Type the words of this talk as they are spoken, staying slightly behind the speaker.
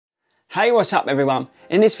Hey, what's up everyone?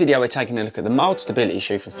 In this video we're taking a look at the mild stability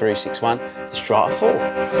shoe from 361, the Strata 4.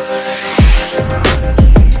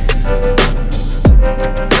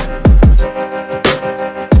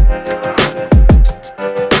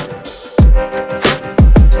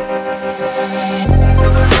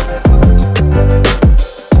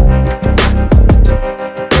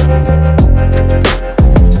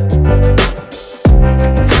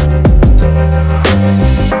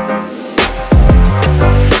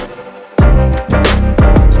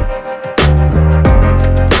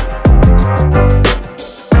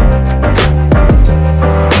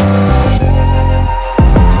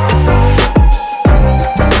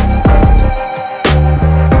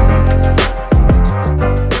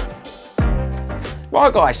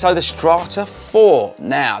 Right guys, so the Strata 4.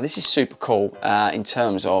 Now this is super cool in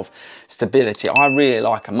terms of stability. I really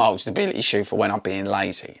like a mild stability shoe for when I'm being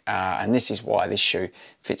lazy, and this is why this shoe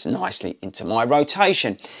fits nicely into my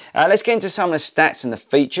rotation. Let's get into some of the stats and the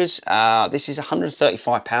features. This is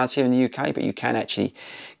 £135 here in the UK, but you can actually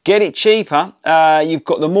get it cheaper. You've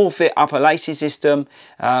got the MoreFit upper lacing system,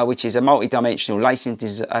 which is a multi-dimensional lacing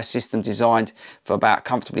system designed for about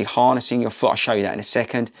comfortably harnessing your foot. I'll show you that in a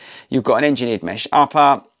second. You've got an engineered mesh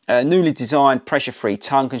upper, newly designed pressure-free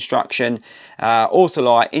tongue construction,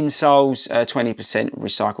 ortholite insoles, 20%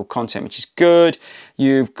 recycled content, which is good.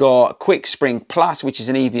 You've got Quick Spring Plus, which is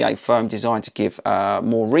an EVA foam designed to give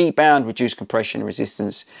more rebound, reduce compression and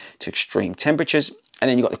resistance to extreme temperatures. And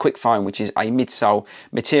then you've got the Quick Foam, which is a midsole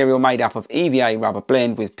material made up of EVA rubber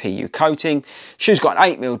blend with PU coating. Shoe's got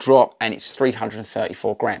an 8mm drop and it's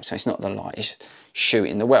 334 grams, so it's not the lightest shoe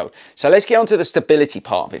in the world. So let's get on to the stability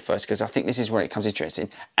part of it first, because I think this is where it comes interesting.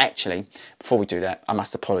 Actually, before we do that, I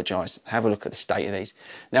must apologise. Have a look at the state of these.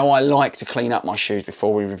 Now, I like to clean up my shoes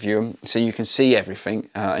before we review them, so you can see everything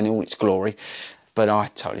in all its glory, but I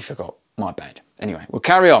totally forgot. My bad. Anyway, we'll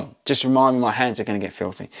carry on. Just remind me my hands are going to get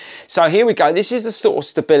filthy. So here we go. This is the sort of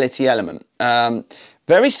stability element.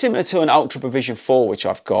 Very similar to an Ultra Provision 4, which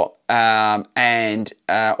I've got.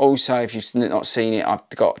 Also, if you've not seen it, I've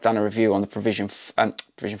done a review on the Provision 4,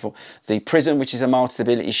 the Prism, which is a mild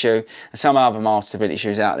stability shoe, and some other mild stability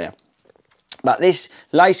shoes out there. But this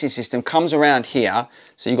lacing system comes around here.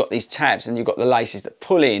 So you've got these tabs and you've got the laces that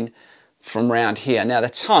pull in from around here. Now, the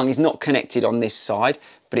tongue is not connected on this side,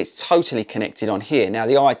 but it's totally connected on here. Now,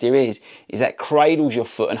 the idea is that cradles your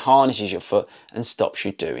foot and harnesses your foot and stops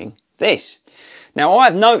you doing this. Now,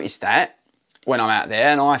 I've noticed that when I'm out there,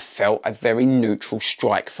 and I felt a very neutral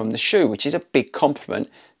strike from the shoe, which is a big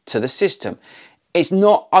compliment to the system. It's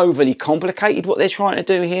not overly complicated what they're trying to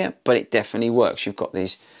do here, but it definitely works. You've got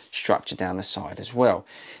this structure down the side as well.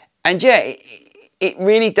 And yeah, it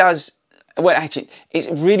really does, well, actually, it's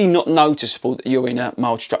really not noticeable that you're in a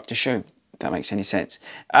mild structure shoe. That makes any sense.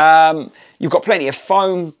 You've got plenty of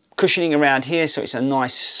foam cushioning around here, so it's a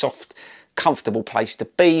nice, soft, comfortable place to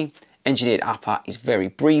be. Engineered upper is very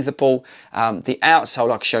breathable. The outsole,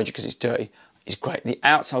 like I showed you because it's dirty, is great. The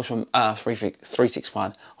outsoles from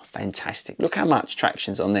 361 are fantastic. Look how much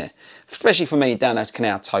traction's on there, especially for me down those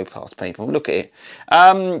canal toe paths, people. Look at it.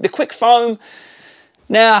 The Quick Foam.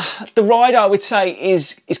 Now, the ride, I would say,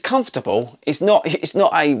 is comfortable. It's not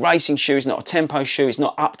a racing shoe, it's not a tempo shoe, it's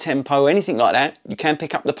not up tempo, anything like that. You can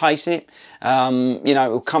pick up the pace in it, you know, it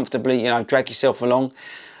will comfortably, you know, drag yourself along.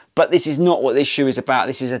 But this is not what this shoe is about.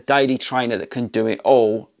 This is a daily trainer that can do it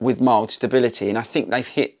all with mild stability, and I think they've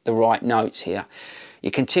hit the right notes here.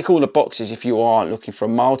 You can tick all the boxes if you are looking for a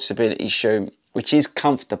mild stability shoe, which is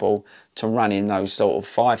comfortable to run in those sort of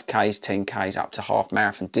 5Ks, 10Ks, up to half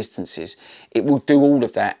marathon distances. It will do all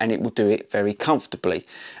of that, and it will do it very comfortably.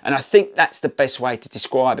 And I think that's the best way to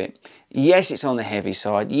describe it. Yes, it's on the heavy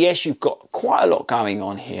side. Yes, you've got quite a lot going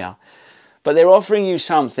on here, but they're offering you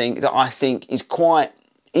something that I think is quite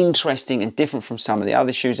interesting and different from some of the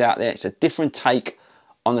other shoes out there. It's a different take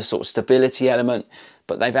on the sort of stability element,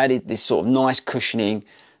 but they've added this sort of nice cushioning,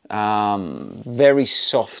 very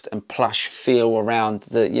soft and plush feel around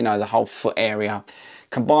the, you know, the whole foot area.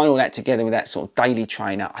 Combine all that together with that sort of daily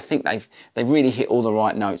trainer, I think they've really hit all the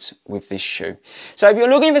right notes with this shoe. So if you're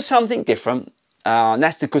looking for something different, and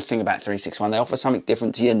that's the good thing about 361, they offer something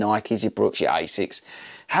different to your Nikes, your Brooks, your Asics.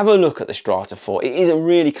 Have a look at the Strata 4. It is a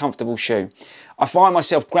really comfortable shoe. I find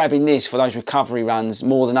myself grabbing this for those recovery runs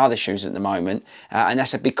more than other shoes at the moment, and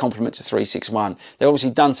that's a big compliment to 361. They've obviously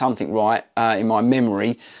done something right in my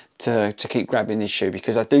memory to keep grabbing this shoe,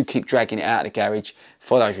 because I do keep dragging it out of the garage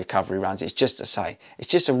for those recovery runs. It's just to say, it's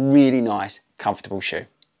just a really nice, comfortable shoe.